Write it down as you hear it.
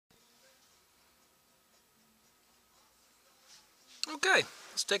Okay,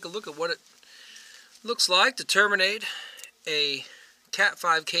 let's take a look at what it looks like to terminate a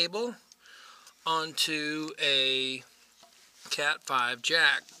cat5 cable onto a cat5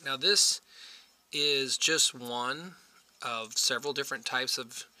 jack. Now this is just one of several different types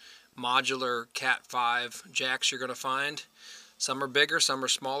of modular cat5 jacks you're going to find. Some are bigger, some are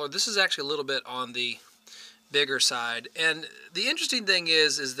smaller. This is actually a little bit on the bigger side. And the interesting thing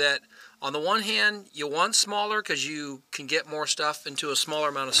is that on the one hand, you want smaller because you can get more stuff into a smaller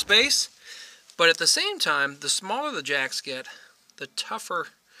amount of space. But at the same time, the smaller the jacks get, the tougher,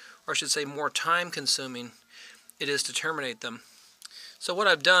 or I should say more time-consuming it is to terminate them. So what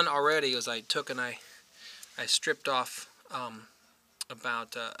I've done already is I took and I stripped off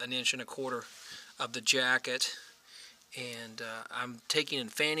about 1.25 inches of the jacket, and I'm taking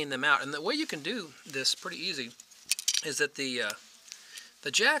and fanning them out. And the way you can do this pretty easy is that the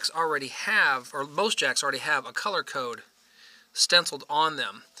jacks already have, or most jacks already have, a color code stenciled on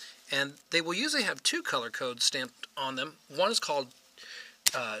them. And they will usually have two color codes stamped on them. One is called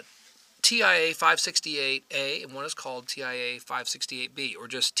TIA 568A, and one is called TIA 568B, or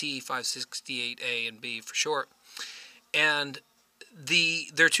just T568A and B for short. And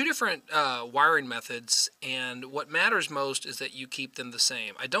there are two different wiring methods, and what matters most is that you keep them the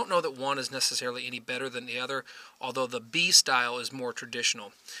same. I don't know that one is necessarily any better than the other, although the B style is more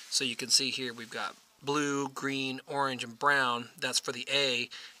traditional. So you can see here we've got blue, green, orange, and brown. That's for the A,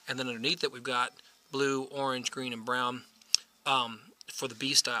 and then underneath it we've got blue, orange, green, and brown for the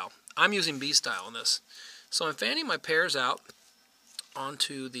B style. I'm using B style on this. So I'm fanning my pairs out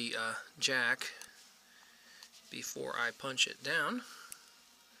onto the jack before I punch it down.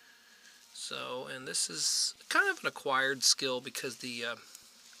 So, and this is kind of an acquired skill because the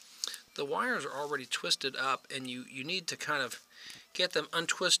wires are already twisted up, and you need to kind of get them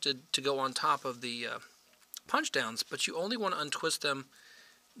untwisted to go on top of the punch downs, but you only want to untwist them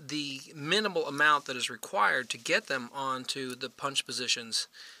the minimal amount that is required to get them onto the punch positions,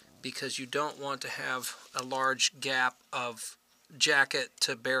 because you don't want to have a large gap of jacket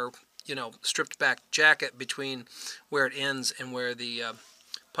to bear, stripped back jacket between where it ends and where the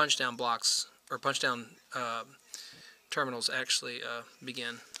punch down blocks or punch down terminals actually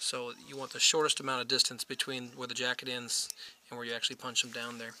begin. So you want the shortest amount of distance between where the jacket ends and where you actually punch them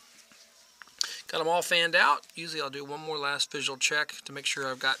down there. Got them all fanned out. Usually I'll do one more last visual check to make sure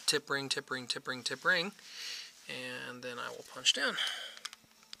I've got tip ring, tip ring, tip ring, tip ring, and then I will punch down.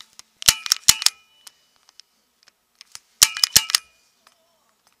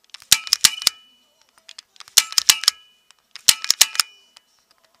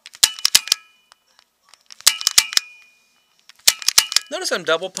 Notice I'm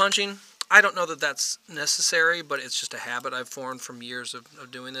double punching. I don't know that that's necessary, but it's just a habit I've formed from years of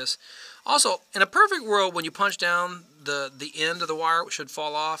doing this. Also, in a perfect world, when you punch down, the end of the wire should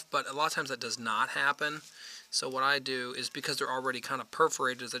fall off, but a lot of times that does not happen. So what I do is, because they're already kind of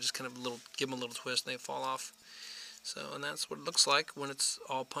perforated, is I just kind of give them a little twist and they fall off. So, and that's what it looks like when it's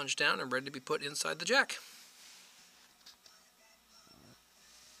all punched down and ready to be put inside the jack.